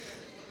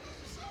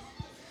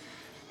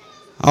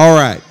All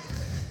right.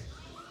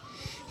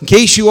 In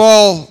case you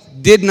all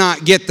did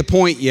not get the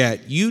point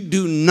yet, you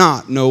do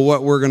not know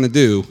what we're going to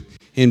do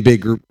in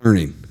big group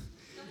learning.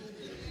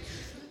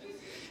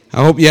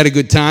 I hope you had a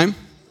good time.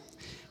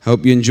 I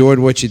hope you enjoyed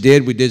what you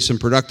did. We did some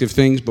productive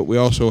things, but we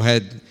also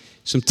had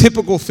some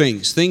typical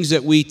things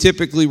that we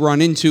typically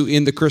run into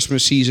in the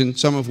Christmas season,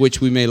 some of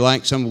which we may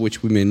like, some of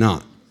which we may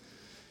not.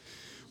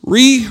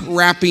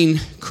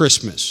 Rewrapping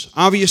Christmas.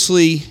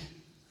 Obviously,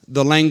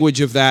 the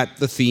language of that,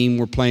 the theme,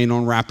 we're playing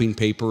on wrapping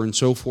paper and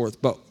so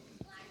forth, but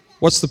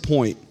what's the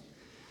point?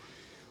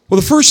 Well,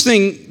 the first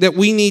thing that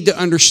we need to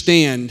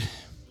understand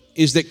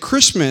is that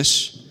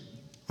Christmas,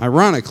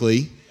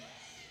 ironically,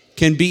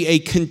 can be a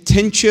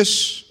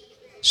contentious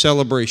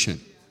celebration,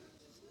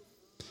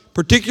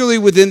 particularly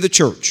within the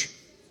church.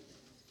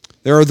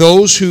 There are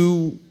those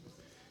who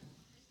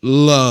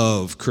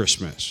love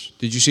Christmas.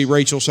 Did you see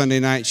Rachel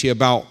Sunday night? She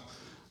about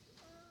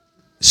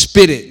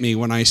spit at me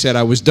when I said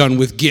I was done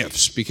with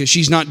gifts, because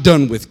she's not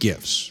done with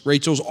gifts.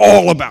 Rachel's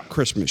all about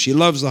Christmas. She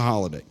loves the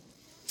holiday.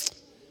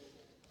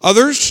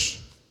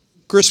 Others,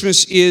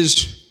 Christmas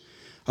is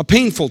a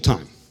painful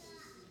time.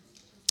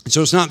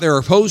 So it's not they're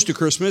opposed to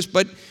Christmas,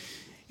 but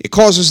it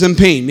causes them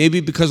pain. Maybe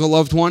because a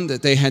loved one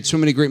that they had so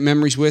many great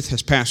memories with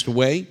has passed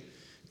away.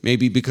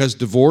 Maybe because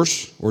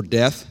divorce or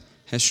death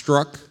has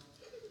struck.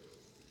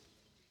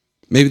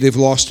 Maybe they've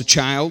lost a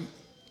child.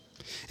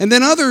 And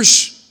then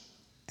others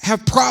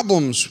have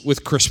problems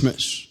with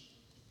Christmas.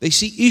 They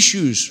see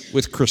issues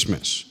with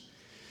Christmas.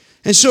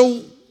 And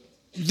so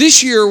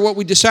this year what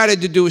we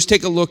decided to do is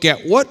take a look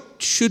at what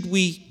should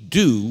we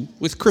do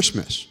with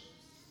Christmas.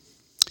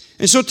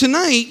 And so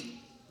tonight,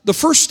 the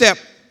first step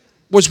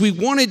was we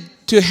wanted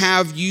to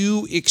have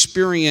you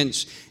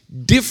experience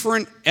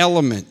different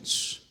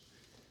elements,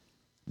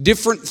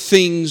 different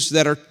things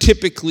that are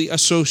typically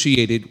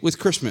associated with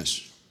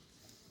Christmas.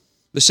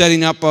 The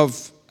setting up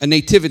of a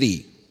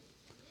nativity,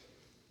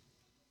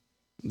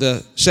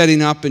 the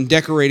setting up and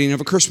decorating of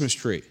a Christmas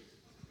tree,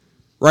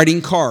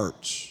 writing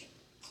cards,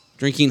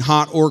 drinking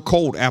hot or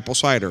cold apple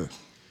cider,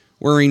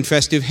 wearing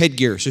festive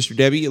headgear. Sister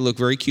Debbie, you look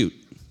very cute.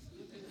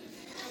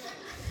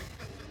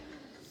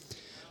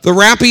 The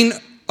wrapping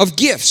of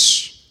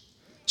gifts,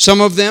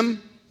 some of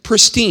them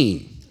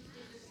pristine,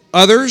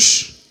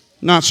 others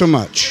not so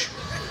much.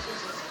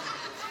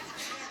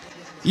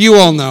 You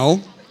all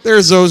know,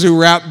 there's those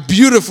who wrap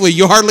beautifully.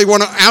 You hardly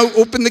want to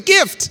open the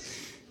gift.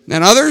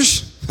 And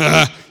others,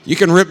 you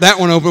can rip that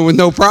one open with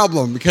no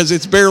problem because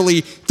it's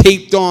barely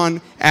taped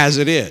on as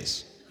it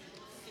is.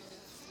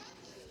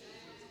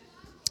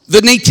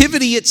 The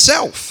nativity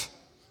itself.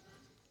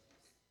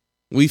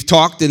 We've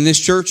talked in this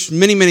church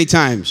many, many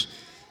times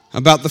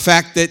about the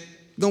fact that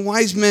the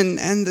wise men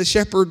and the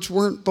shepherds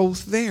weren't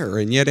both there,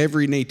 and yet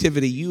every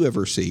nativity you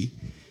ever see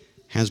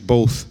has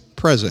both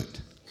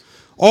present.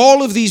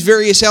 All of these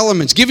various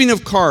elements, giving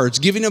of cards,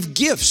 giving of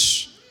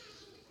gifts,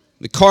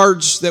 the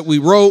cards that we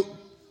wrote,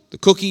 the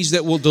cookies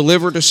that we'll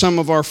deliver to some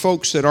of our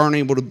folks that aren't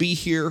able to be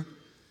here.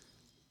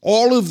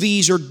 All of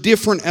these are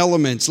different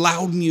elements.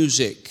 Loud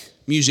music,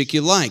 music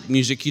you like,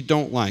 music you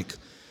don't like.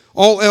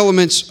 All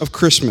elements of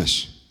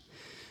Christmas.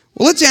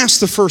 Well, let's ask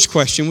the first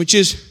question, which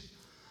is,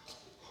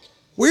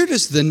 where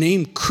does the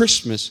name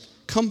Christmas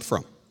come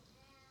from?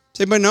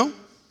 Does anybody know?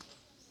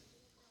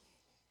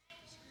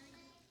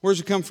 Where does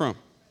it come from?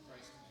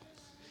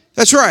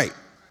 That's right.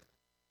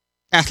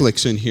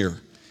 Catholics in here,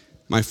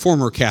 my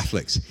former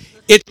Catholics.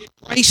 It's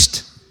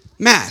Christ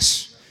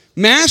Mass.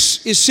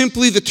 Mass is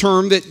simply the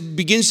term that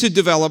begins to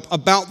develop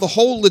about the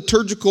whole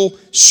liturgical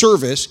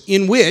service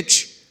in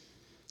which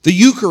the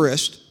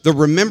Eucharist, the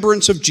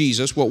remembrance of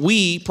Jesus, what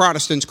we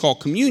Protestants call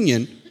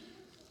communion,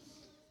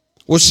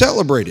 was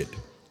celebrated.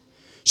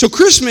 So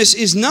Christmas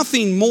is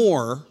nothing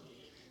more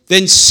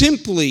than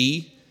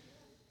simply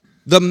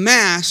the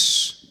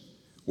Mass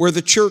where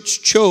the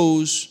church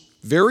chose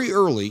very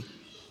early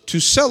to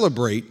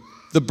celebrate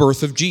the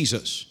birth of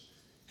Jesus.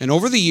 And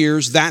over the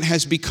years, that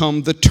has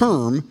become the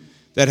term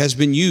that has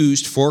been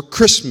used for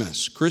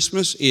Christmas.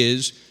 Christmas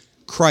is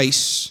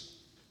Christ's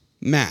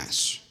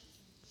Mass.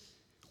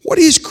 What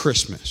is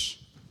Christmas?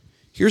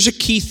 Here's a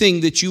key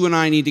thing that you and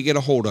I need to get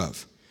a hold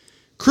of.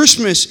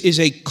 Christmas is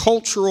a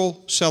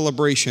cultural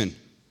celebration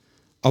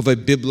of a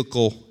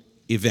biblical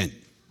event.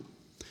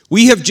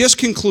 We have just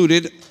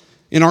concluded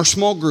in our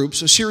small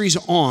groups a series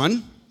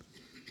on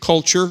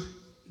culture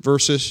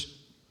versus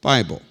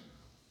Bible.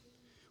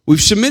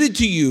 We've submitted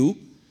to you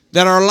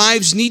that our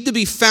lives need to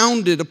be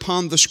founded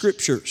upon the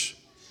Scriptures,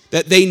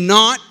 that they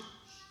not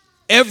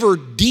ever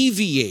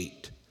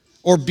deviate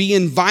or be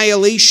in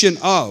violation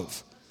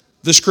of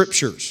the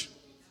Scriptures.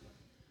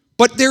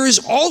 But there is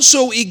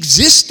also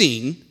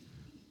existing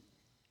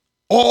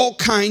all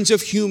kinds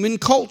of human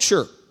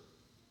culture.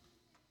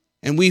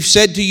 And we've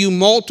said to you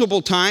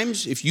multiple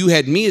times, if you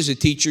had me as a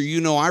teacher, you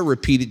know I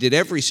repeated it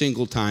every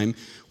single time,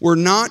 we're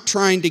not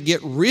trying to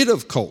get rid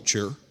of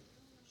culture.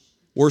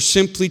 We're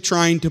simply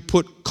trying to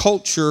put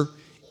culture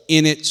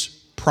in its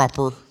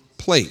proper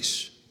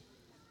place.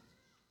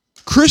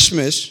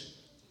 Christmas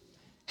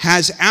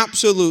has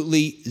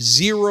absolutely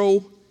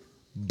zero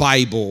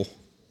Bible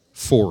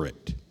for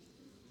it.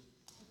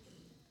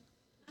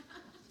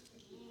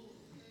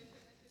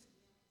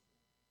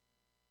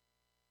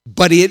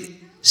 But it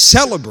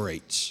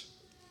celebrates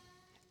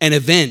an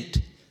event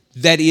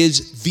that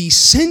is the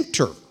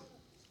center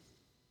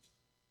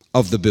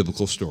of the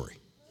biblical story.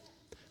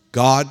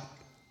 God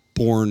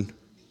born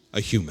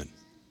a human.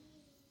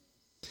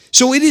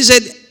 So it is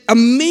an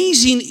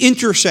amazing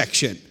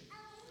intersection,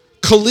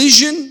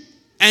 collision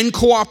and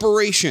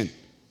cooperation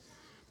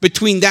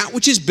between that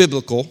which is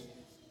biblical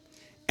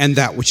and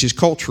that which is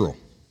cultural.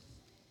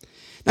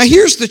 Now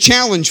here's the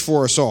challenge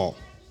for us all.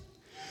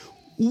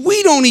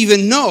 We don't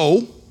even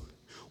know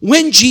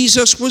when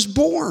Jesus was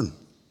born.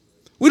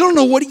 We don't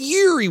know what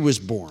year he was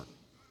born.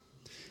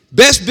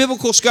 Best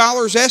biblical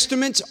scholars'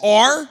 estimates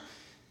are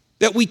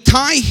that we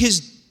tie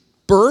his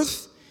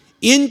birth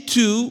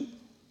into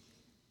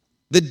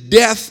the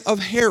death of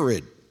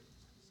Herod.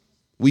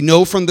 We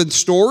know from the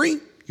story,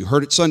 you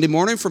heard it Sunday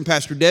morning from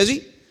Pastor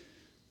Desi,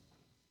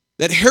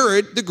 that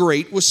Herod the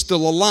Great was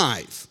still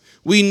alive.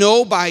 We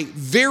know by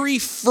very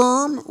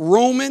firm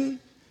Roman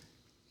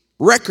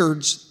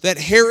records that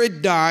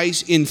Herod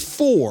dies in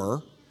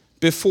 4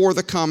 before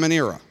the Common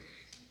Era.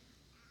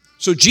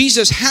 So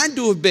Jesus had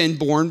to have been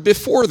born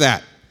before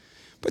that.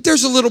 But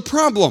there's a little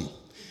problem.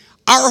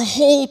 Our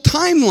whole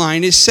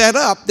timeline is set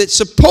up that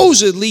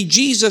supposedly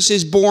Jesus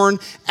is born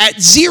at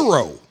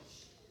 0.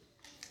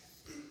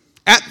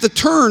 At the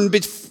turn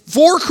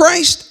before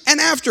Christ and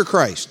after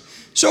Christ.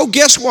 So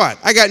guess what?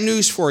 I got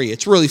news for you.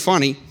 It's really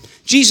funny.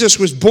 Jesus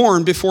was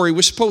born before he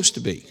was supposed to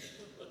be.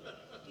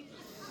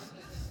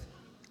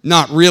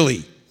 Not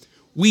really.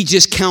 We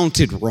just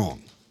counted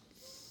wrong.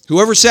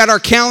 Whoever set our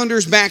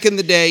calendars back in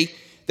the day,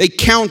 they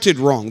counted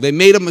wrong. They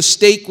made a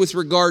mistake with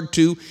regard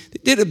to, they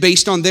did it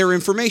based on their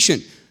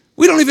information.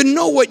 We don't even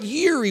know what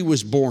year he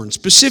was born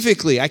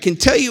specifically. I can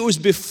tell you it was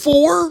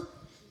before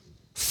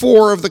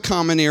 4 of the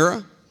Common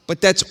Era, but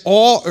that's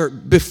all, or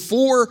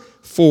before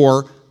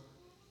 4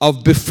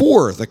 of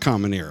before the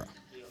Common Era.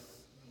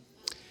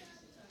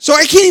 So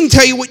I can't even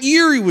tell you what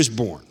year he was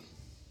born.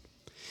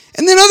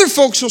 And then other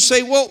folks will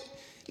say, well,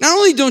 not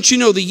only don't you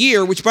know the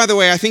year, which by the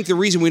way, I think the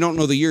reason we don't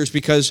know the year is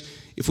because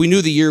if we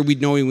knew the year,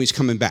 we'd know when he's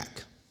coming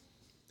back.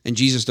 And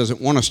Jesus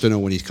doesn't want us to know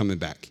when he's coming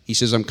back. He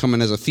says, I'm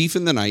coming as a thief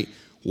in the night,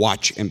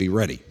 watch and be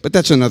ready. But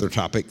that's another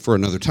topic for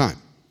another time.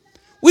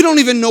 We don't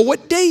even know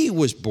what day he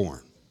was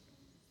born.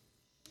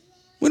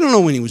 We don't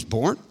know when he was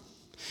born.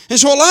 And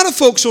so a lot of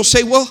folks will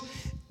say, well,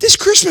 this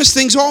Christmas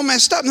thing's all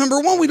messed up. Number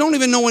one, we don't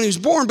even know when he was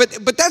born,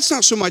 but that's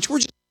not so much. We're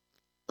just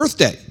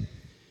birthday.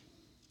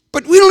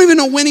 But we don't even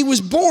know when he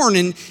was born,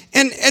 and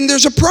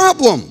there's a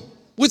problem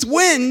with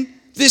when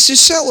this is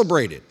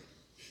celebrated.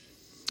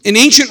 In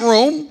ancient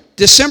Rome,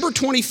 December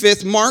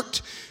 25th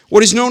marked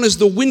what is known as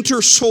the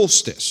winter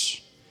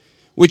solstice,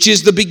 which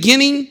is the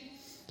beginning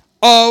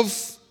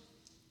of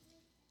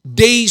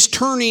days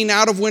turning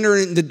out of winter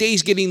and the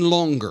days getting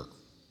longer.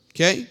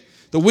 Okay?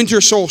 The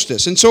winter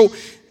solstice. And so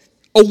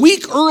a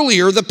week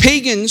earlier, the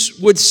pagans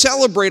would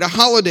celebrate a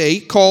holiday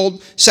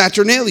called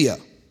Saturnalia.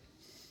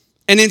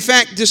 And in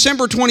fact,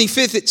 December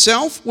 25th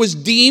itself was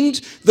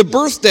deemed the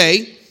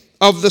birthday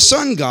of the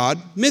sun god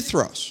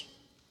Mithras.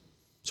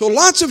 So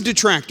lots of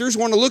detractors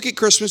want to look at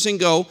Christmas and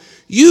go,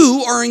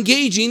 you are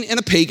engaging in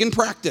a pagan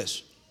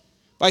practice.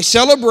 By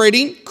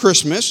celebrating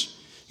Christmas,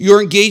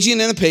 you're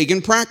engaging in a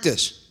pagan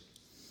practice.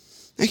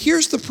 Now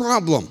here's the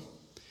problem.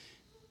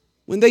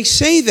 When they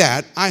say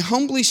that, I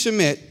humbly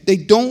submit they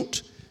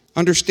don't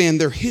understand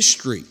their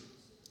history.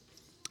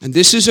 And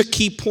this is a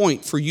key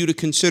point for you to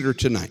consider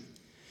tonight.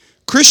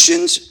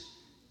 Christians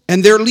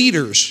and their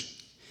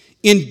leaders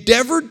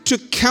endeavored to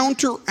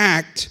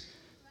counteract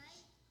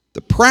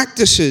the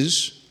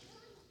practices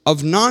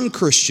of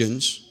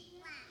non-Christians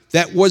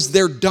that was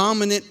their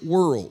dominant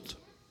world.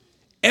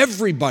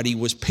 Everybody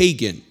was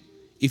pagan.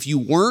 If you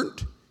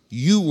weren't,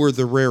 you were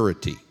the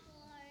rarity.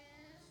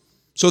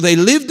 So they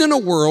lived in a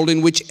world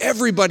in which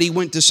everybody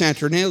went to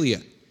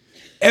Saturnalia.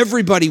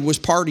 Everybody was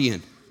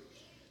partying.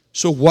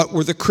 So what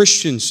were the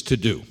Christians to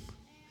do?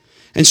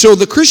 And so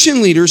the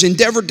Christian leaders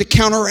endeavored to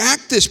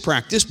counteract this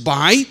practice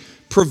by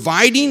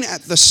providing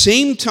at the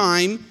same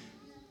time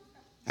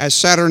as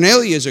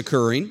Saturnalia is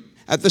occurring,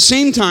 at the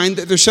same time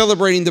that they're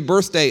celebrating the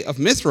birthday of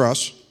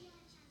Mithras,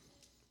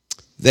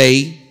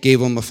 they gave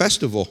them a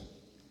festival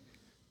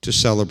to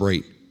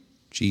celebrate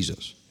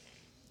Jesus.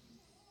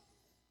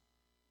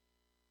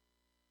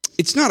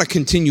 It's not a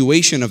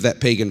continuation of that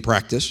pagan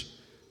practice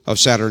of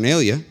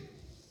Saturnalia.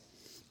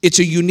 It's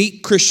a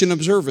unique Christian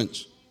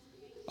observance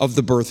of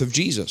the birth of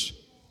Jesus.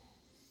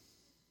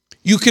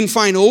 You can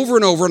find over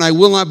and over, and I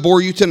will not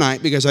bore you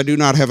tonight because I do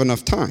not have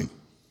enough time.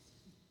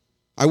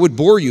 I would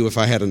bore you if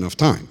I had enough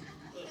time.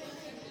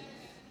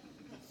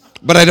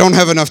 But I don't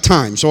have enough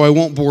time, so I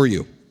won't bore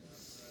you.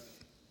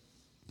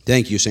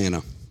 Thank you,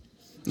 Santa.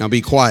 Now be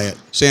quiet.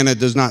 Santa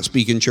does not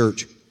speak in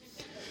church.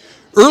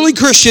 Early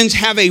Christians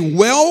have a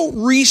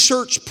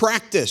well-researched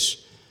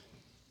practice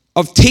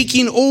of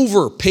taking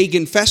over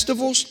pagan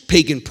festivals,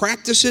 pagan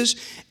practices,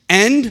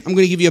 and, I'm going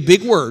to give you a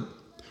big word,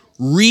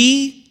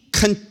 redefining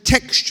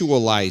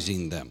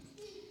recontextualizing them.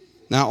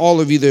 Now,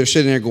 all of you that are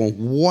sitting there going,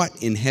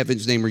 what in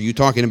heaven's name are you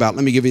talking about?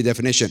 Let me give you a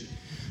definition.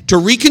 To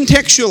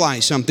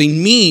recontextualize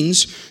something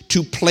means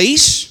to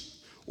place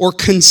or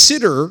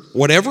consider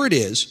whatever it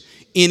is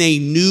in a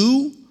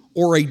new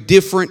or a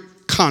different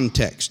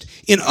context.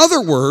 In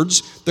other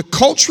words, the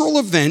cultural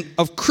event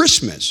of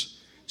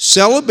Christmas,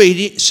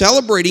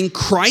 celebrating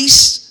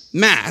Christ's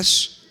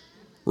Mass,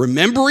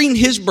 remembering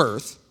his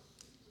birth,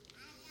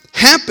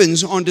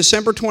 happens on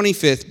December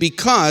 25th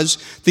because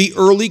the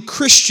early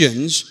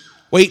Christians,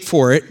 wait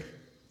for it,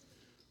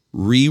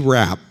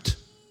 rewrapped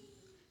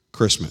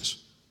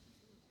Christmas.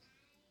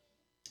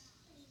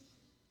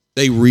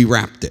 They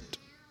rewrapped it.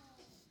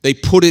 They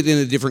put it in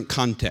a different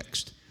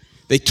context.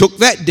 They took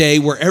that day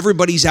where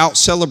everybody's out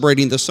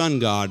celebrating the sun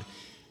god,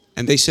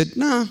 and they said,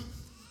 nah,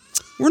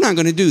 we're not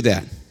going to do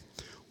that.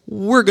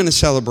 We're going to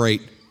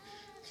celebrate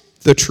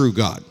the true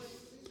God.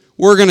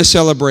 We're going to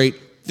celebrate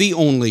the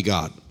only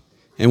God.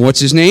 And what's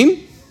his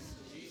name?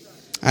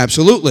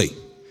 Absolutely.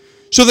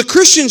 So the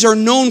Christians are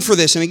known for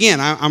this. And again,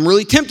 I'm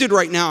really tempted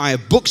right now. I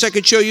have books I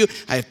could show you.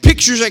 I have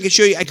pictures I could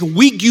show you. I can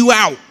wig you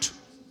out.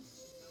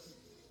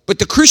 But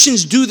the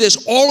Christians do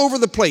this all over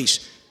the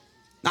place.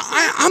 Now,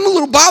 I'm a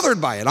little bothered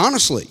by it,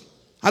 honestly.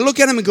 I look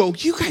at them and go,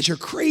 you guys are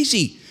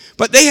crazy.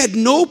 But they had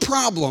no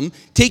problem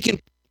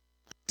taking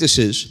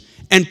practices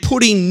and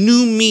putting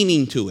new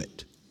meaning to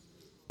it.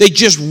 They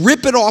just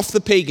rip it off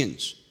the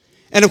pagans.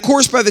 And of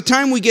course, by the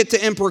time we get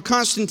to Emperor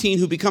Constantine,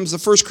 who becomes the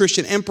first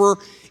Christian emperor,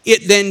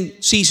 it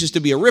then ceases to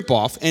be a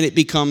ripoff and it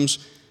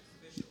becomes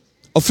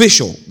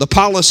official, the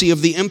policy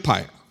of the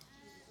empire.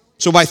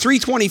 So by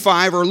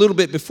 325 or a little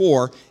bit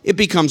before, it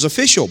becomes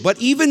official. But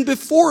even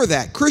before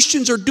that,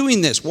 Christians are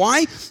doing this.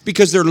 Why?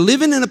 Because they're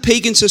living in a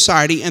pagan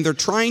society and they're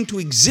trying to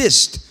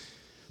exist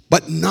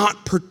but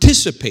not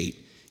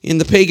participate in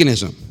the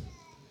paganism.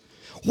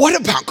 What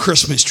about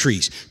Christmas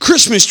trees?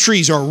 Christmas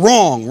trees are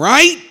wrong,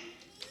 right?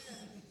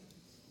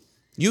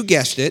 You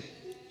guessed it.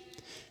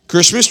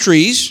 Christmas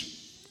trees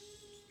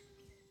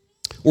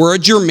were a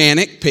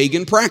Germanic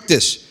pagan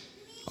practice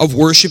of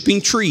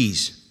worshiping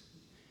trees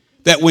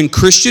that when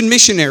Christian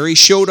missionaries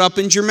showed up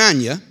in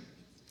Germania,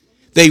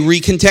 they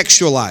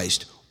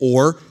recontextualized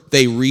or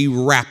they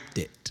rewrapped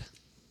it.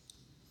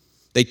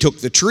 They took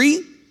the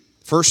tree.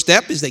 First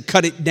step is they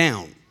cut it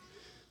down.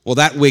 Well,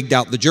 that wigged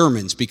out the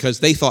Germans because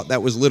they thought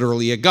that was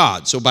literally a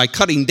god. So by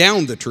cutting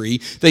down the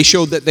tree, they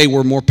showed that they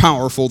were more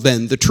powerful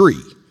than the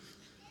tree.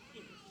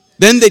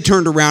 Then they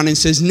turned around and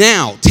says,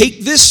 now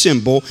take this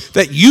symbol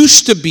that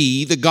used to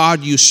be the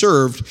God you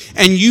served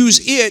and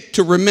use it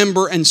to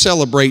remember and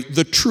celebrate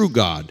the true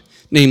God,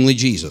 namely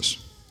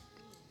Jesus.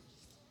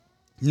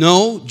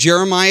 No,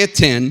 Jeremiah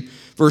 10,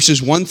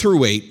 verses 1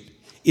 through 8,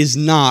 is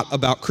not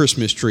about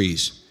Christmas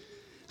trees.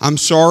 I'm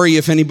sorry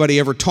if anybody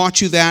ever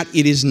taught you that.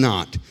 It is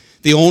not.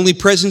 The only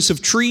presence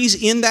of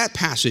trees in that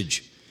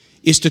passage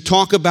is to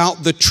talk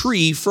about the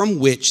tree from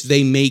which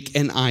they make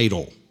an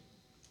idol.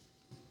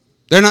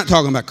 They're not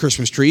talking about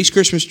Christmas trees.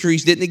 Christmas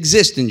trees didn't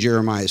exist in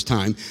Jeremiah's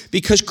time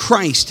because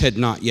Christ had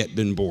not yet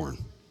been born.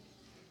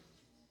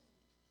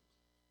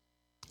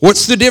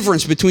 What's the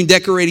difference between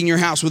decorating your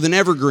house with an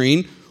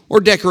evergreen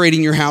or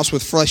decorating your house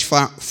with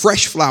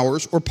fresh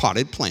flowers or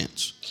potted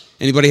plants?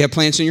 Anybody have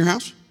plants in your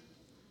house?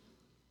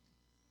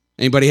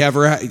 Anybody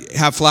ever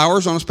have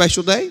flowers on a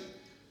special day?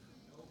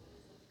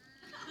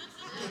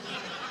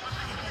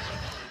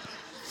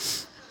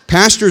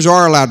 Pastors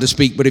are allowed to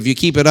speak, but if you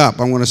keep it up,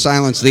 I'm going to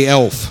silence the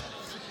elf.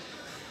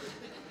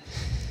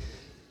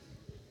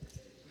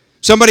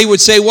 Somebody would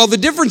say, well, the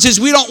difference is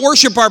we don't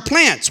worship our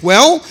plants.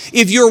 Well,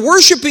 if you're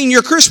worshiping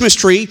your Christmas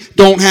tree,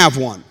 don't have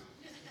one.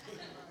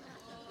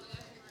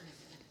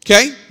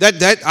 Okay?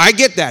 I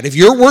get that. If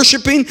you're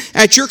worshiping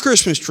at your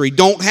Christmas tree,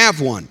 don't have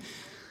one.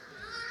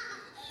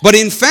 But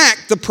in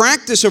fact, the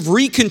practice of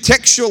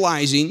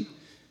recontextualizing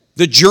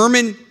the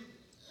German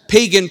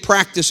pagan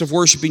practice of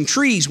worshiping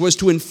trees was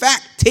to in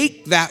fact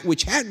take that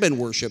which had been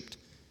worshiped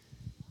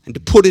and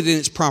to put it in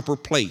its proper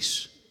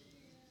place,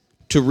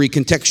 to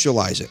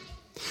recontextualize it.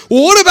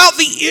 Well, what about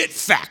the it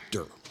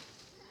factor?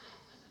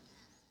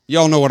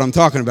 Y'all know what I'm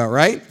talking about,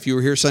 right? If you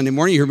were here Sunday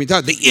morning, you heard me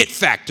talk. The it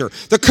factor,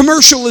 the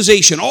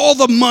commercialization, all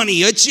the money.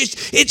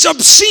 It's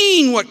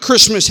obscene what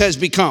Christmas has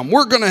become.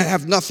 We're going to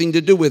have nothing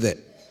to do with it.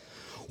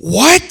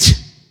 What?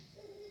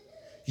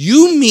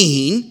 You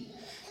mean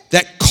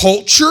that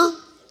culture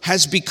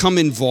has become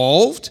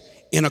involved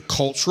in a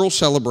cultural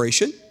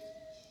celebration?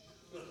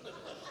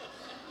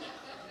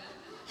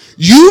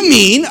 You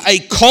mean a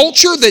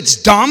culture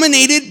that's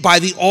dominated by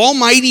the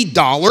almighty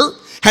dollar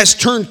has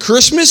turned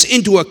Christmas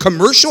into a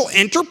commercial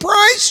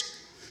enterprise?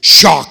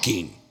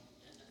 Shocking.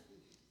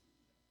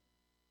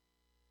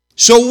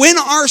 So when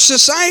our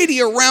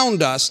society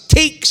around us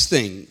takes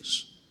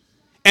things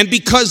and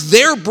because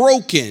they're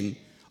broken,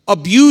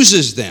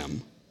 abuses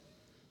them,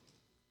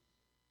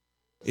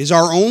 is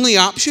our only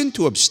option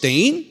to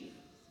abstain?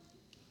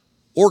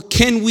 Or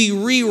can we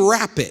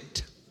rewrap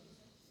it?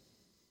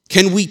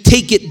 Can we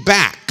take it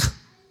back?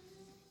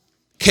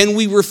 Can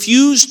we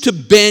refuse to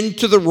bend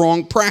to the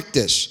wrong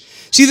practice?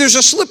 See, there's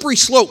a slippery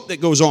slope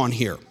that goes on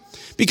here.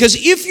 Because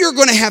if you're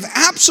going to have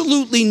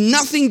absolutely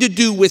nothing to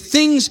do with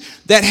things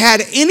that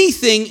had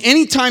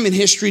any time in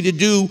history to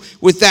do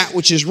with that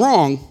which is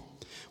wrong,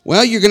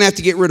 well, you're going to have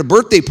to get rid of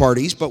birthday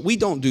parties, but we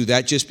don't do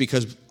that just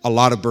because a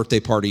lot of birthday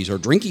parties are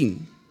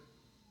drinking.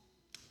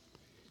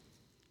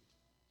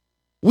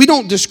 We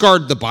don't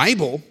discard the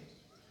Bible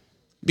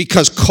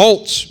because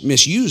cults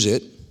misuse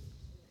it.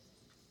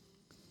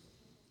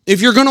 If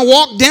you're going to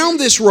walk down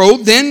this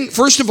road, then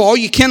first of all,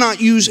 you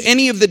cannot use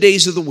any of the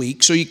days of the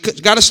week. So you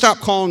got to stop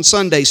calling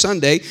Sunday,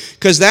 Sunday,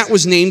 because that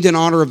was named in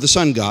honor of the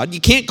sun god.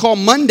 You can't call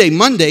Monday,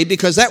 Monday,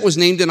 because that was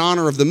named in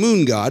honor of the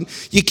moon god.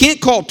 You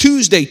can't call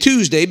Tuesday,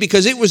 Tuesday,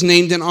 because it was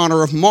named in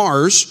honor of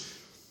Mars.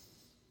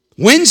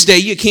 Wednesday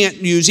you can't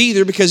use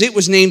either because it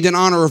was named in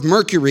honor of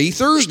Mercury.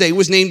 Thursday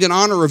was named in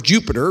honor of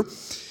Jupiter.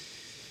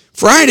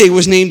 Friday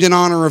was named in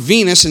honor of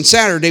Venus, and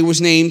Saturday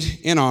was named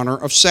in honor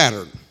of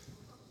Saturn.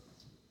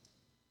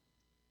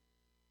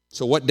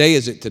 So what day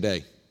is it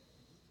today?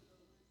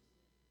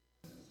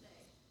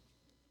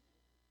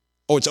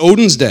 Oh, it's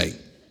Odin's Day.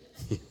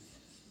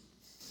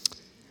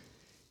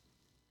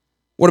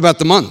 What about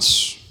the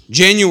months?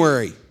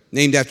 January,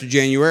 named after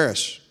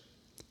Januarius.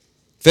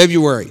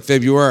 February,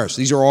 Februarius.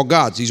 These are all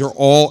gods. These are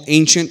all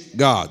ancient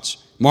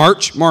gods.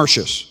 March,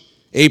 Martius.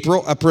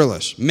 April,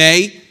 Aprilis.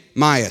 May,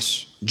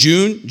 Maius.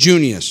 June,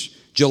 Junius.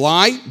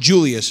 July,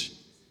 Julius,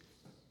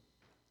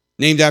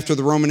 named after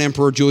the Roman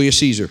Emperor Julius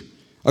Caesar.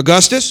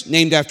 Augustus,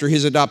 named after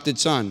his adopted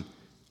son.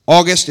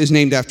 August is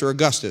named after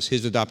Augustus,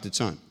 his adopted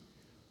son.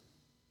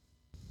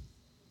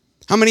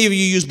 How many of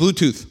you use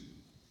Bluetooth?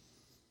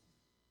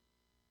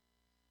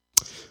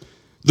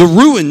 The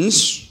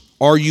runes,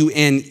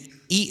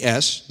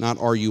 R-U-N-E-S, not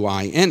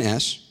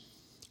R-U-I-N-S,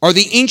 are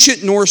the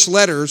ancient Norse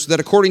letters that,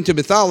 according to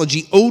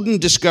mythology, Odin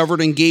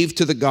discovered and gave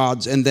to the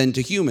gods and then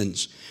to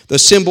humans. The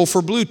symbol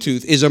for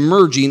Bluetooth is a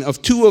merging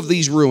of two of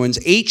these runes,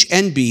 H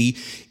and B,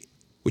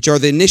 which are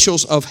the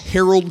initials of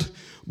Harold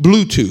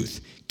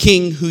Bluetooth,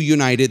 king who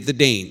united the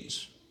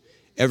Danes.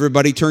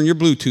 Everybody turn your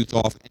Bluetooth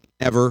off and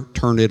never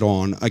turn it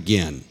on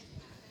again.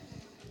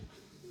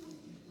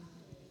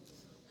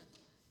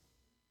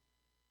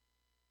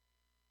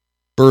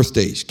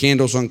 Birthdays,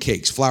 candles on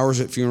cakes, flowers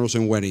at funerals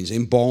and weddings,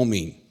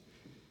 embalming,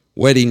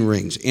 wedding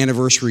rings,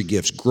 anniversary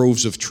gifts,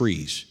 groves of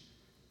trees.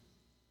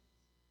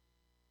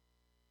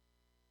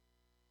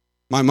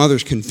 My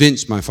mother's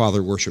convinced my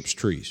father worships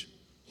trees.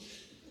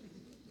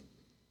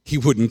 He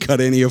wouldn't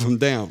cut any of them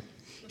down.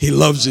 He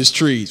loves his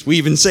trees. We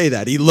even say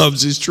that. He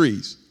loves his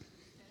trees.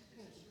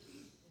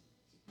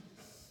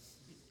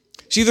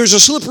 See, there's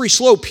a slippery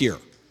slope here.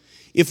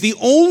 If the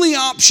only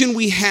option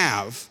we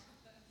have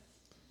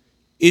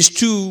is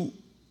to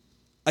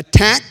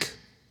attack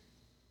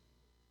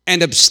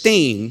and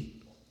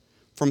abstain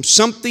from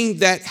something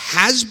that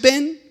has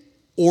been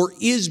or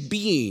is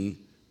being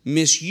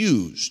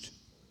misused,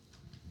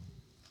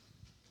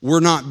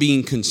 we're not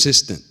being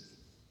consistent.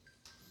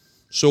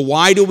 So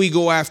why do we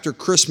go after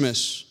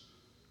Christmas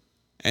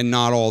and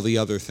not all the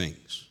other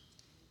things?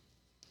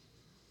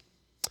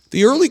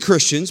 The early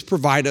Christians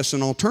provide us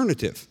an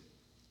alternative.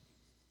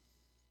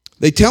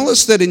 They tell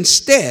us that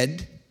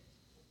instead,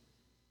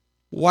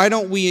 why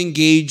don't we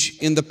engage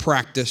in the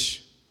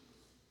practice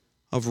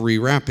of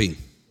rewrapping,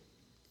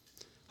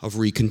 of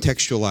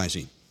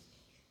recontextualizing?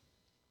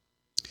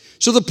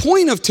 So the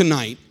point of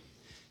tonight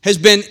has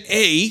been,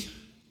 A,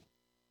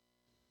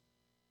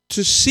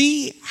 to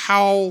see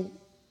how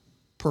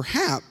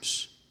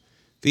perhaps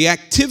the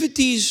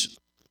activities,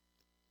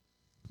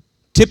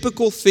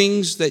 typical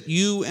things that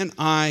you and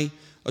I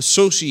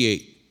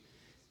associate,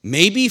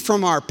 maybe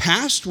from our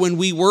past when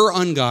we were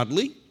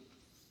ungodly,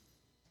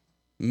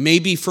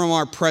 maybe from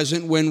our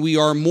present when we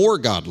are more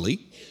godly,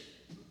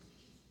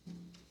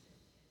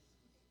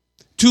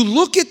 to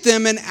look at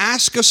them and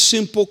ask a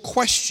simple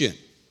question.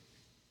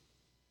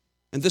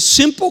 And the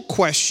simple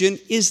question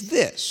is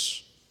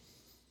this: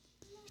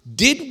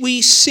 did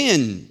we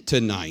sin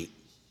tonight?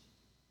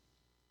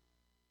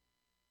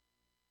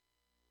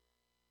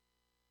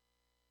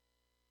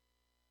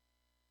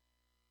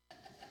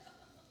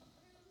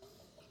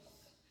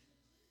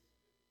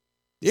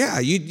 Yeah,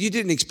 you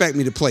didn't expect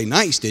me to play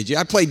nice, did you?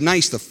 I played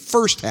nice the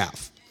first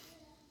half.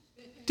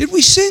 Did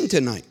we sin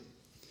tonight?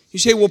 You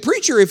say, well,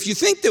 preacher, if you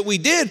think that we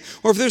did,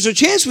 or if there's a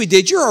chance we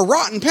did, you're a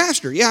rotten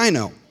pastor. Yeah, I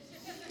know.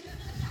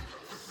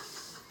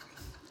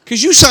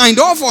 Because you signed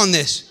off on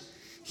this.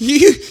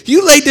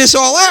 You laid this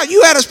all out.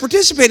 You had us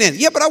participate in it.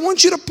 Yeah, but I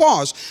want you to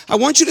pause. I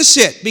want you to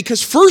sit.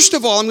 Because first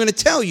of all, I'm going to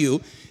tell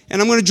you,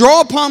 and I'm going to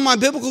draw upon my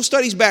biblical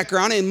studies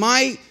background and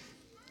my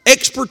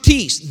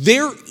expertise.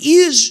 There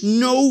is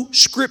no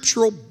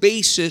scriptural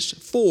basis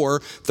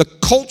for the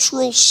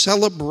cultural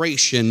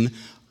celebration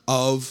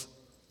of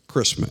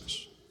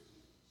Christmas.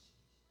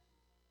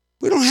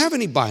 We don't have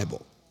any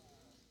Bible.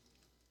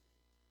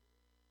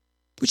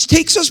 Which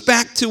takes us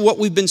back to what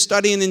we've been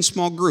studying in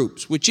small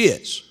groups, which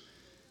is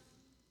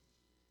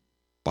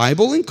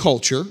Bible and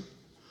culture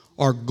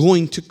are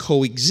going to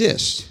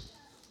coexist.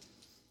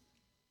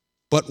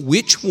 But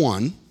which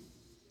one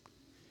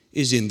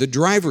is in the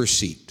driver's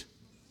seat?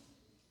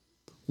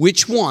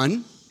 Which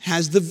one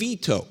has the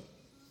veto?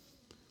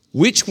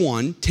 Which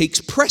one takes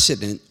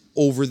precedent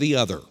over the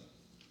other?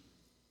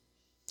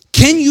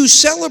 Can you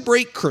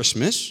celebrate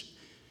Christmas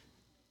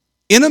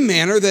in a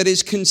manner that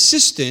is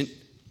consistent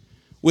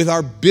with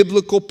our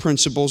biblical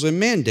principles and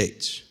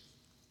mandates?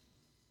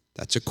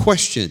 That's a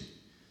question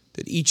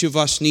that each of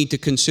us need to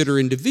consider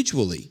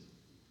individually.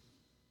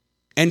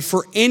 And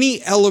for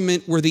any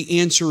element where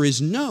the answer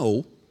is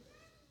no,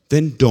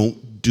 then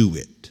don't do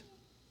it.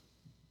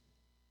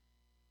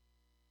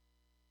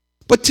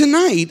 But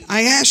tonight,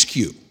 I ask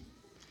you,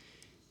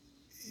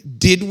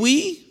 did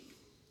we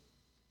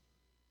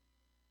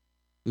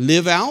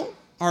live out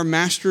our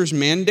Master's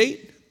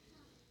mandate?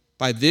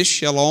 By this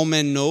shall all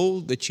men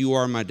know that you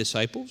are my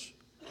disciples,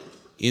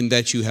 in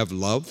that you have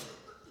love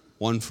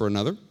one for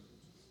another.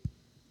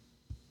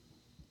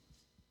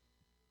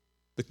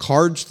 The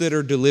cards that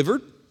are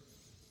delivered,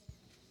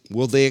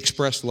 will they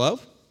express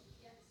love?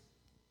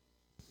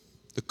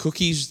 The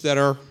cookies that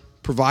are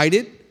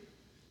provided,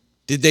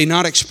 did they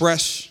not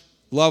express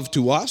love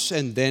to us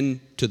and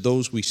then to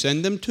those we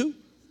send them to?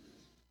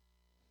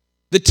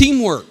 The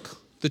teamwork,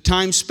 the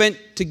time spent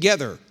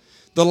together,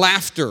 the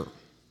laughter,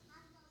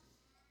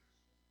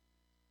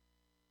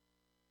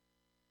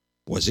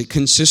 was it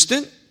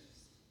consistent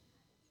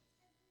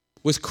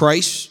with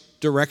Christ's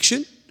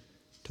direction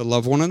to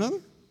love one another?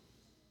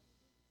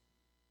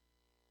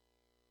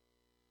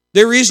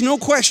 There is no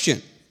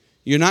question.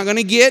 You're not going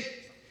to get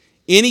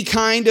any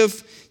kind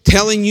of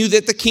telling you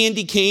that the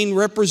candy cane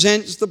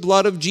represents the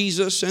blood of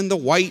Jesus and the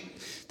white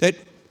that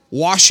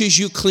washes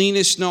you clean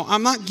as snow.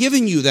 I'm not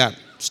giving you that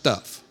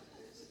stuff.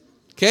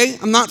 Okay?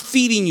 I'm not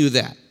feeding you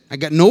that. I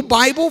got no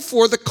Bible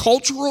for the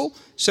cultural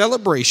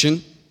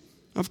celebration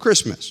of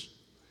Christmas.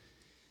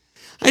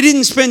 I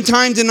didn't spend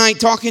time tonight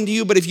talking to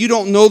you, but if you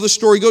don't know the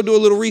story, go do a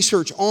little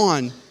research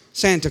on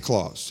Santa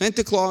Claus.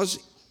 Santa Claus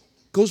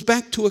goes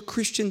back to a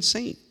Christian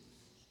saint.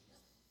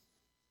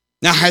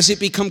 Now, has it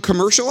become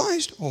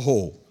commercialized?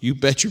 Oh, you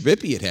bet your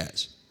bippy it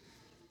has.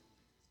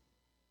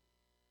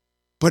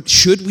 But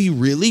should we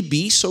really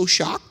be so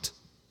shocked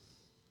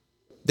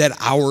that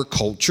our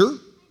culture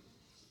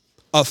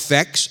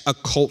affects a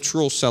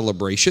cultural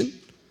celebration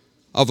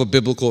of a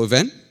biblical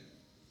event?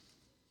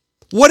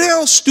 What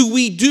else do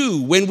we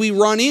do when we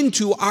run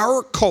into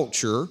our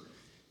culture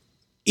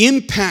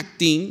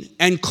impacting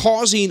and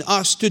causing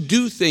us to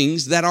do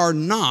things that are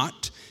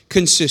not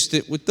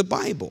consistent with the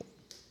Bible?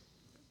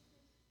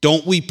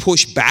 Don't we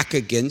push back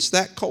against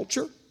that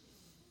culture?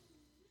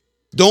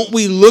 Don't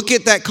we look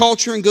at that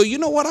culture and go, you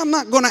know what, I'm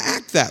not going to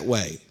act that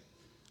way.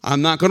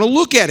 I'm not going to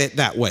look at it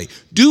that way.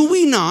 Do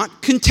we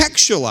not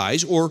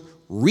contextualize or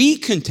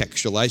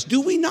recontextualize? Do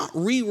we not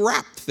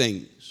rewrap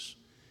things?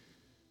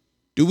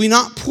 Do we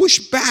not push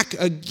back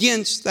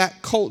against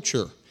that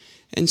culture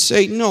and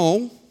say,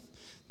 no,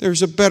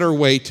 there's a better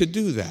way to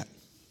do that?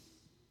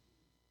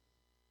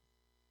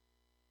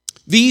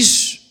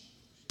 These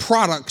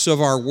products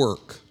of our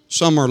work,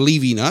 some are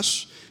leaving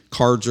us.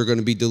 Cards are going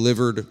to be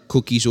delivered.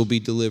 Cookies will be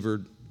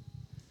delivered.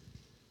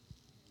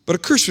 But a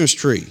Christmas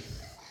tree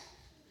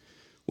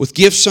with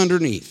gifts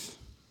underneath.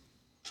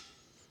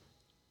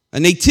 A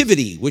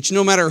nativity, which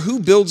no matter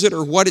who builds it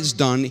or what it's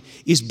done,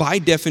 is by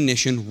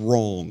definition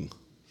wrong.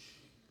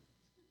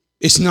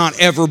 It's not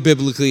ever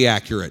biblically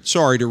accurate.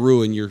 Sorry to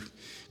ruin your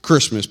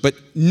Christmas, but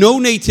no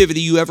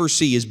nativity you ever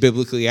see is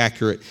biblically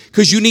accurate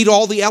because you need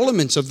all the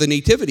elements of the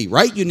nativity,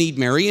 right? You need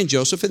Mary and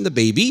Joseph and the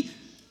baby.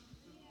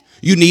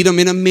 You need them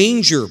in a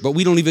manger, but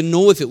we don't even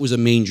know if it was a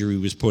manger he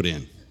was put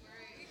in.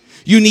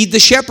 You need the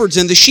shepherds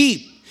and the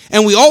sheep,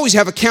 and we always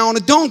have a cow and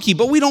a donkey,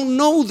 but we don't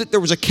know that there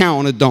was a cow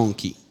and a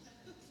donkey.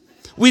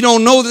 We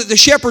don't know that the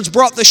shepherds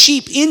brought the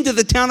sheep into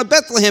the town of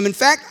Bethlehem. In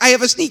fact, I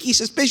have a sneaky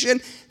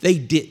suspicion they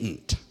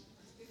didn't.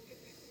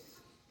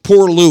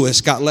 Poor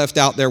Lewis got left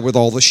out there with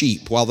all the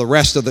sheep while the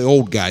rest of the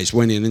old guys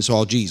went in and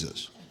saw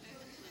Jesus.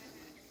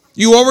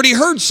 You already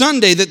heard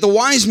Sunday that the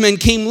wise men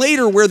came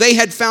later where they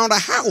had found a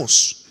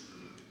house.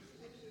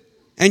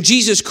 And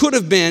Jesus could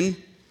have been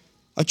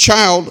a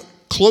child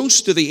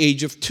close to the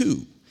age of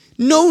 2.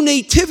 No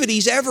nativity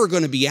is ever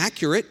going to be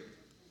accurate.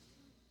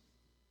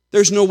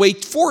 There's no way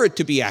for it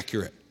to be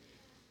accurate.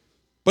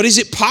 But is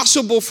it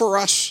possible for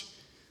us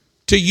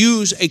to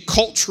use a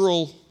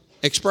cultural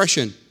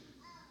expression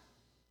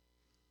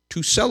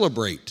to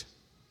celebrate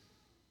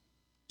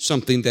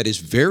something that is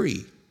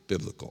very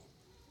biblical?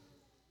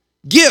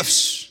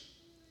 Gifts.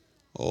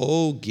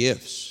 Oh,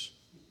 gifts.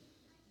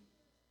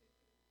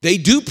 They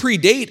do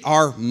predate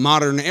our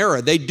modern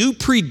era. They do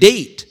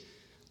predate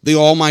the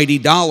almighty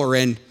dollar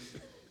and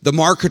the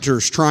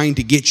marketers trying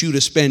to get you to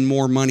spend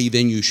more money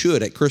than you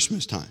should at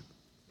Christmas time.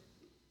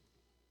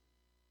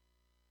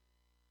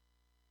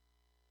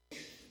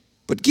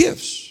 But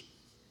gifts.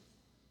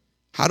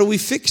 How do we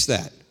fix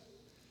that?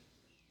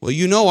 Well,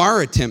 you know our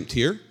attempt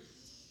here.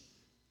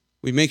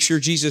 We make sure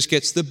Jesus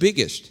gets the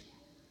biggest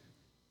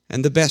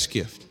and the best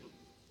gift.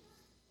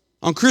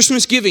 On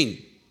Christmas giving,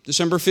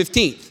 December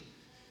 15th,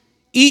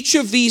 each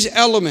of these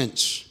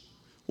elements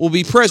will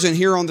be present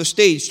here on the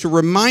stage to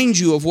remind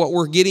you of what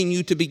we're getting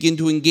you to begin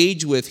to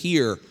engage with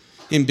here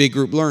in big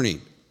group learning.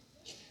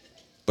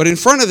 But in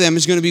front of them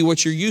is going to be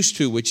what you're used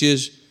to, which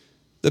is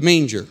the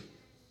manger,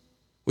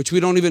 which we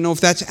don't even know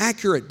if that's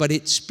accurate, but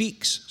it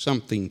speaks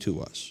something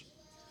to us.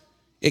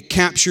 It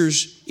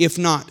captures, if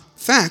not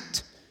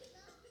fact,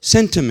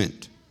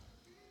 sentiment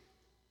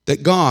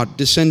that God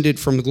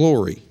descended from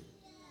glory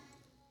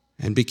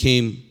and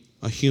became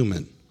a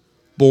human,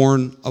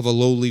 born of a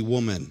lowly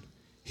woman,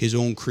 his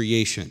own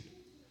creation.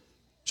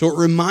 So it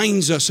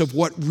reminds us of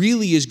what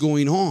really is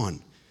going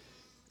on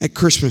at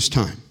Christmas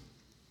time.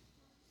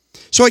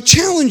 So I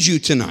challenge you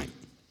tonight.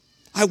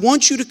 I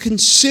want you to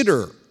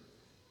consider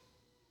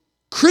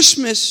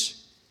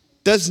Christmas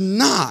does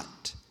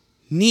not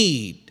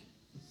need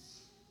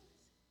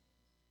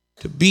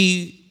to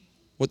be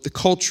what the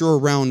culture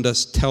around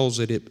us tells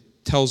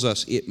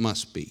us it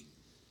must be.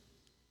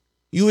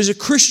 You as a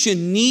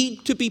Christian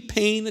need to be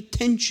paying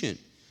attention.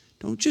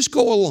 Don't just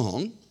go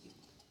along.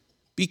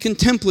 Be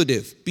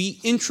contemplative. Be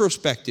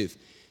introspective.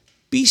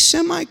 Be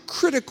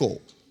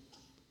semi-critical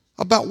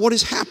about what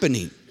is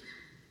happening.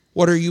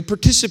 What are you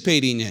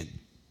participating in?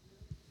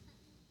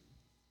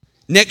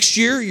 Next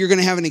year, you're going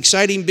to have an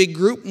exciting big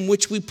group in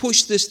which we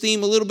push this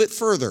theme a little bit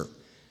further.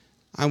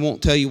 I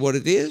won't tell you what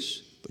it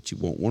is, but you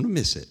won't want to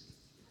miss it.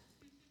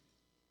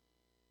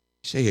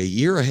 Say a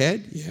year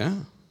ahead? Yeah.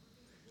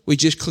 We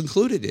just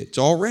concluded it. It's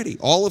all ready.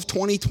 All of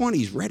 2020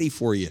 is ready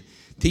for you.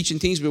 Teaching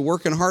team's been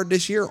working hard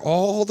this year.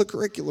 All the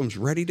curriculum's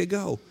ready to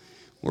go.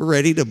 We're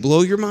ready to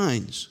blow your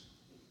minds.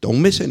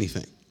 Don't miss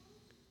anything.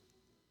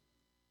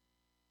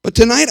 But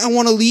tonight I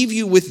want to leave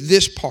you with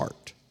this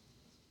part.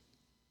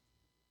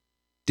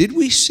 Did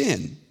we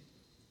sin?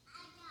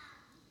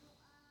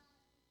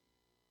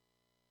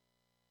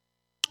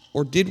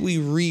 Or did we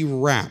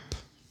rewrap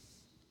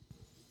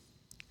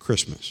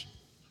Christmas?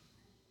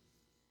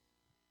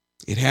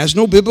 It has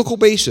no biblical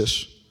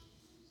basis.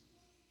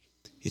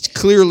 It's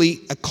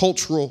clearly a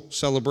cultural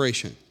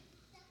celebration.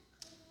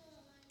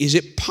 Is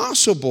it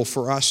possible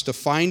for us to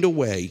find a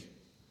way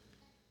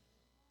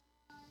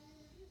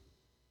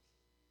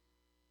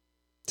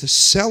to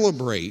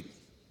celebrate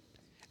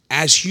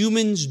as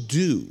humans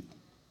do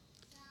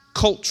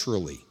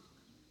culturally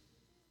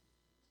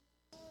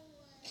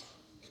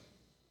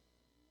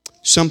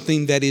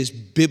something that is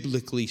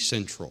biblically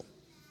central?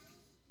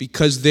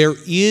 Because there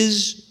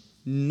is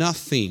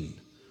nothing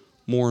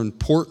more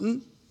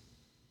important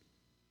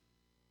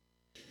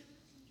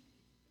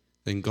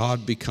than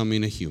God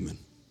becoming a human.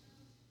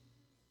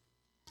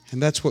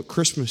 And that's what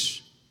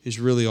Christmas is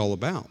really all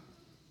about.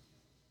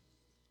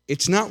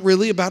 It's not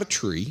really about a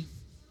tree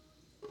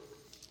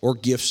or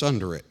gifts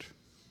under it.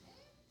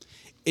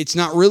 It's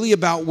not really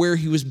about where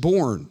he was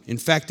born. In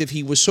fact, if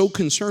he was so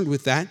concerned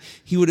with that,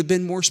 he would have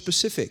been more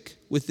specific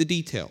with the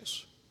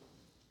details.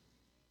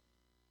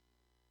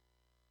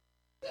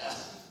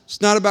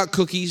 It's not about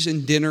cookies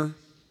and dinner,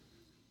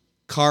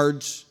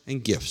 cards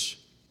and gifts.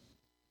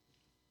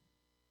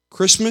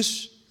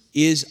 Christmas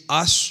is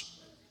us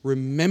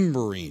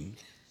remembering,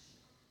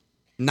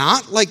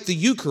 not like the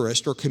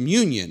Eucharist or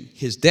communion,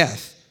 his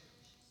death,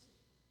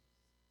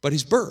 but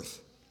his birth.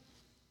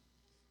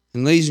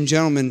 And ladies and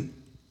gentlemen,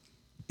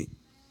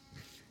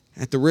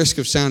 at the risk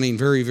of sounding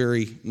very,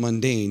 very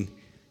mundane,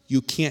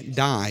 you can't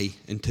die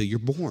until you're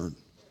born.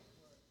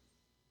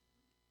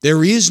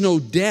 There is no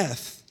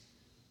death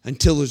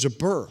until there's a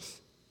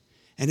birth.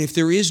 And if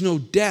there is no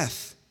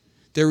death,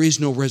 there is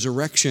no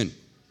resurrection.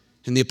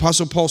 And the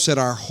Apostle Paul said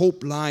our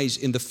hope lies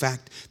in the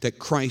fact that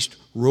Christ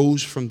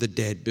rose from the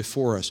dead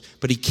before us.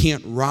 But he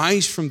can't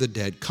rise from the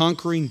dead,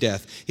 conquering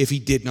death, if he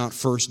did not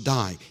first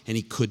die. And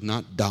he could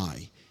not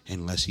die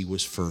unless he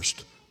was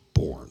first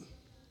born.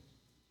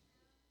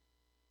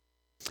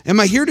 Am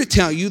I here to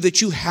tell you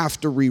that you have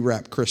to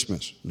rewrap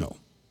Christmas? No.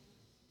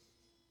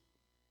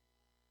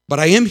 But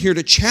I am here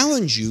to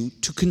challenge you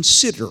to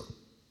consider.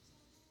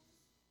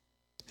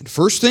 And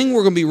first thing,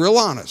 we're going to be real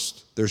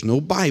honest. There's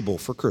no Bible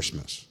for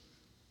Christmas.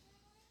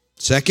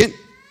 Second,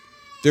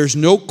 there's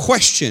no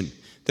question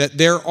that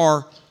there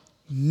are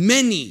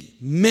many,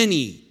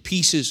 many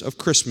pieces of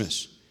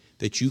Christmas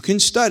that you can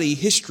study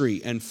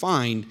history and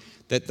find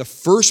that the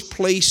first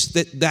place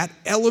that that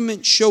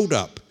element showed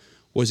up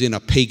was in a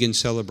pagan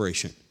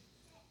celebration.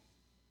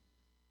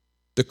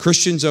 The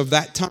Christians of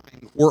that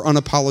time were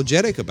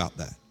unapologetic about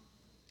that.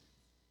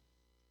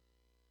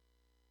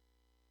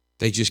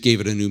 They just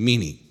gave it a new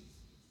meaning.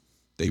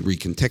 They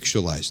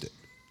recontextualized it.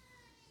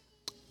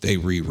 They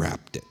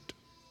rewrapped it.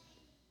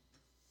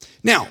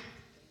 Now,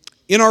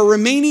 in our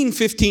remaining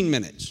 15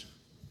 minutes,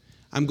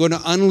 I'm going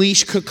to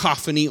unleash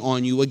cacophony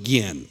on you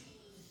again.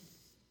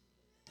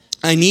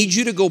 I need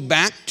you to go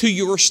back to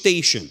your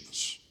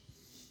stations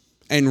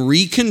and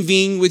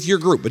reconvene with your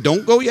group. But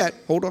don't go yet.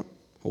 Hold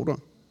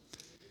on.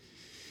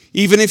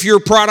 Even if your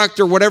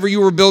product or whatever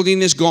you were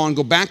building is gone,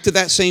 go back to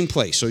that same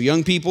place. So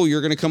young people,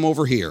 you're going to come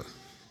over here.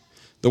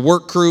 The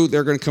work crew,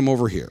 they're going to come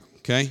over here,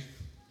 okay?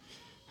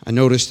 I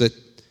noticed that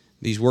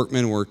these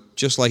workmen were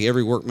just like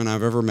every workman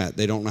I've ever met.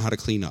 They don't know how to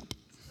clean up.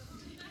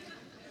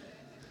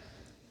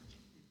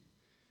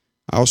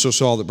 I also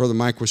saw that Brother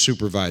Mike was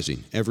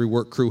supervising. Every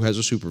work crew has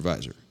a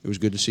supervisor. It was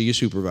good to see you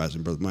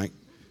supervising, Brother Mike.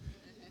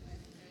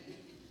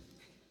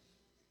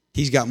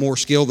 He's got more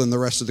skill than the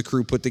rest of the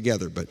crew put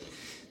together, but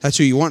that's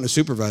who you want in a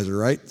supervisor,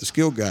 right? The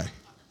skilled guy.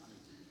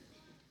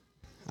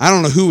 I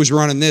don't know who was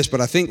running this,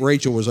 but I think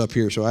Rachel was up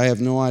here, so I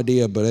have no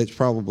idea, but it's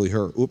probably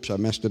her. Oops, I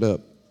messed it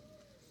up.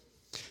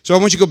 So I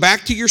want you to go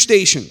back to your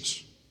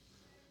stations.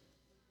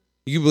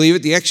 You believe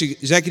it? The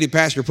executive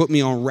pastor put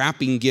me on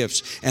wrapping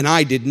gifts, and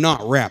I did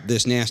not wrap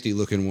this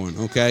nasty-looking one,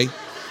 okay?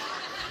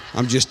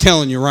 I'm just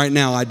telling you right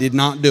now, I did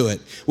not do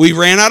it. We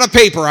ran out of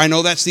paper. I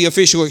know that's the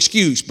official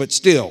excuse, but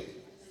still.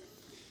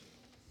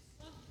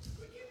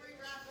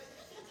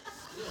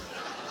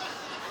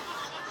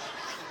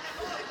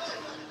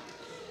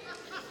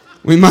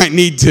 We might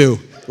need to.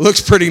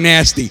 Looks pretty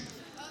nasty.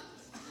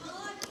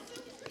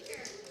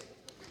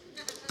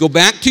 Go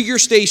back to your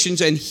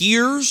stations, and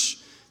here's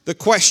the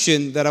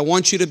question that I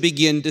want you to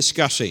begin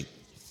discussing.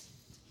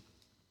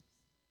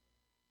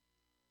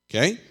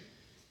 Okay?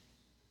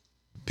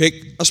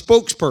 Pick a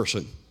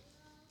spokesperson,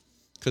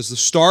 because the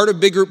start of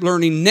Big Group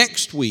Learning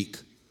next week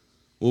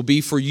will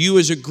be for you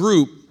as a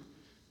group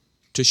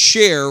to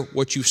share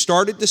what you've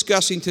started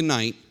discussing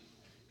tonight.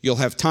 You'll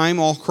have time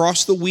all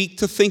across the week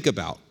to think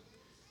about.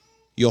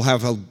 You'll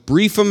have a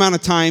brief amount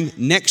of time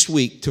next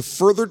week to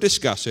further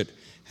discuss it,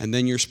 and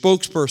then your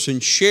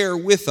spokesperson share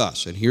with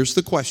us. And here's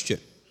the question.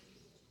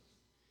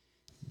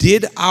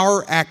 Did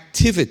our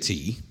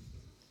activity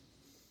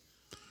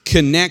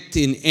connect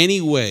in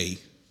any way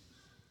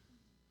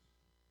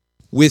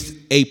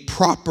with a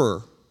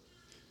proper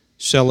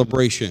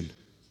celebration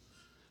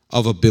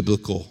of a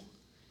biblical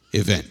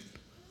event?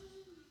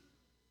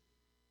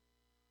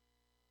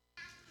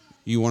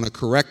 You want to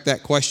correct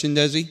that question,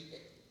 Desi?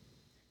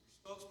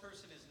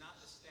 Spokesperson is not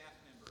the staff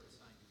member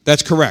assigned.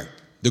 That's correct.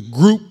 The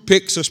group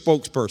picks a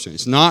spokesperson.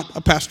 It's not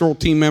a pastoral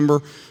team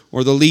member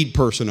or the lead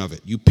person of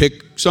it. You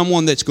pick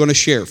someone that's going to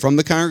share from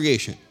the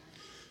congregation.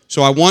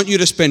 So I want you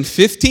to spend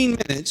 15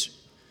 minutes,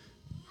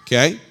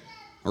 okay,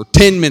 or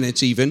 10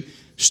 minutes even,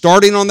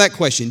 starting on that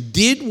question.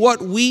 Did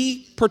what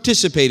we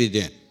participated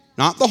in,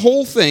 not the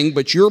whole thing,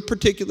 but your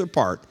particular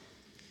part.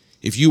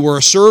 If you were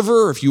a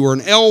server, if you were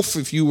an elf,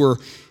 if you were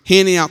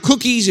handing out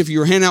cookies, if you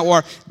were handing out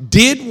water,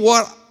 did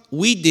what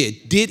we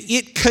did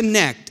it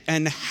connect,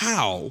 and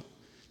how,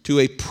 to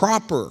a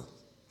proper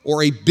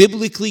or a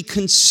biblically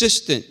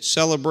consistent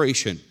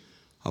celebration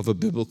of a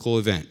biblical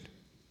event?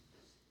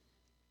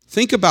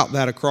 Think about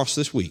that across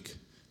this week.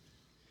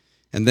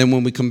 And then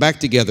when we come back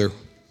together,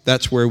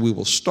 that's where we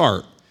will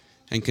start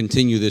and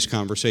continue this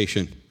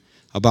conversation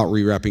about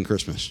rewrapping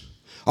Christmas.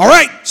 All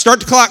right,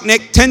 start the clock,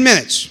 Nick. 10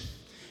 minutes.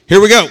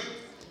 Here we go.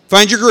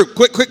 Find your group.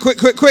 Quick.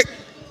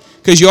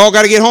 Because you all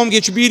got to get home,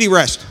 get your beauty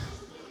rest.